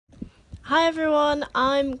Hi everyone,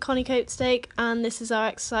 I'm Connie Copestake and this is our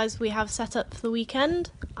exercise we have set up for the weekend.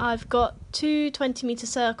 I've got two 20-metre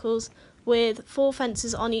circles with 4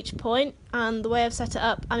 fences on each point, and the way I've set it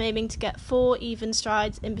up, I'm aiming to get 4 even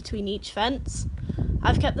strides in between each fence.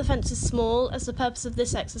 I've kept the fences small as the purpose of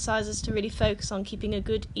this exercise is to really focus on keeping a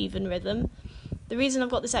good even rhythm. The reason I've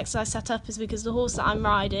got this exercise set up is because the horse that I'm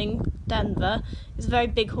riding, Denver, is a very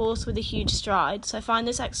big horse with a huge stride, so I find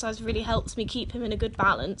this exercise really helps me keep him in a good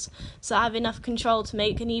balance so I have enough control to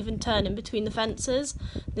make an even turn in between the fences.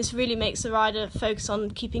 This really makes the rider focus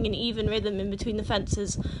on keeping an even rhythm in between the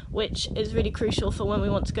fences, which is really crucial for when we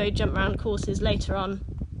want to go jump round courses later on.